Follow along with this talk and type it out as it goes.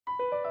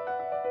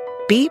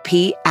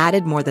BP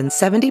added more than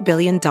 $70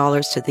 billion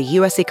to the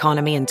U.S.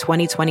 economy in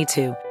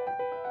 2022.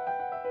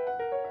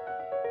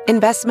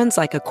 Investments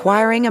like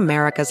acquiring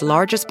America's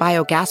largest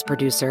biogas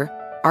producer,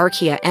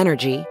 Archaea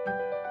Energy,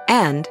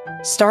 and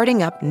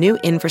starting up new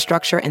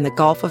infrastructure in the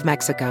Gulf of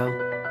Mexico.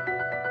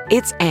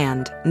 It's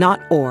and,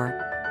 not or.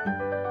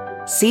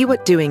 See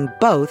what doing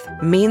both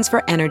means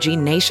for energy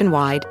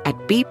nationwide at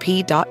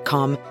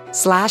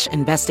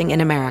bp.com/investing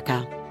in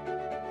America.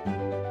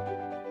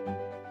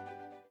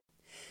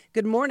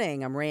 Good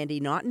morning. I'm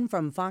Randy Naughton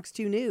from Fox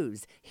 2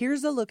 News.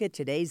 Here's a look at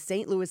today's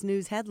St. Louis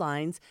news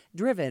headlines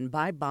driven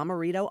by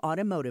Bomarito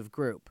Automotive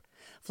Group.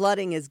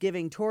 Flooding is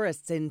giving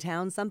tourists in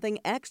town something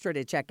extra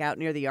to check out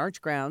near the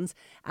Arch grounds.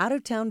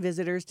 Out-of-town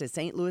visitors to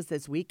St. Louis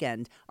this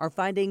weekend are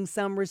finding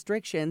some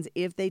restrictions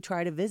if they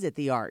try to visit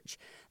the Arch.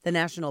 The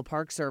National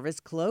Park Service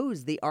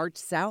closed the Arch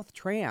South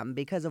Tram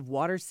because of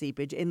water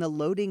seepage in the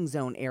loading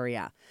zone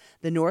area.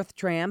 The North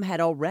Tram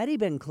had already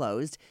been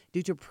closed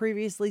due to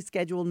previously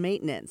scheduled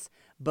maintenance.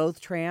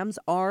 Both trams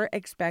are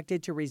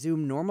expected to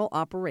resume normal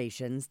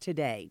operations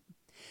today.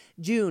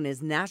 June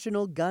is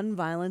National Gun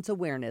Violence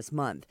Awareness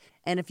Month,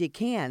 and if you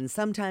can,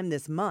 sometime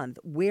this month,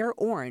 wear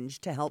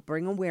orange to help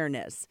bring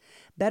awareness.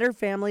 Better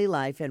Family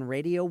Life and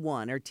Radio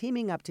 1 are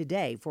teaming up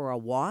today for a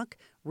walk,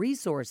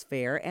 resource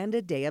fair, and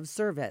a day of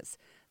service.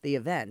 The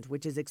event,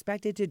 which is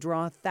expected to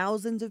draw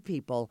thousands of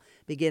people,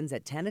 begins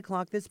at 10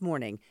 o'clock this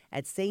morning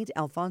at St.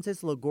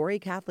 Alphonsus Liguori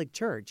Catholic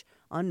Church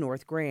on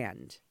North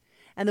Grand.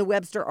 And the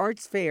Webster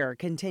Arts Fair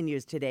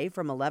continues today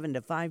from 11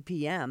 to 5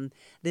 p.m.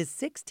 This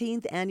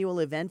 16th annual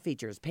event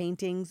features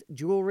paintings,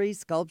 jewelry,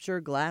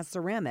 sculpture, glass,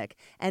 ceramic,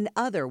 and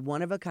other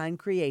one-of-a-kind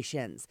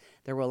creations.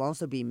 There will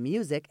also be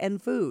music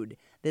and food.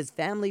 This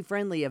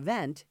family-friendly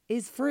event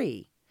is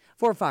free.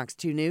 For Fox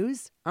 2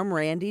 News, I'm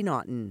Randy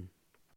Naughton.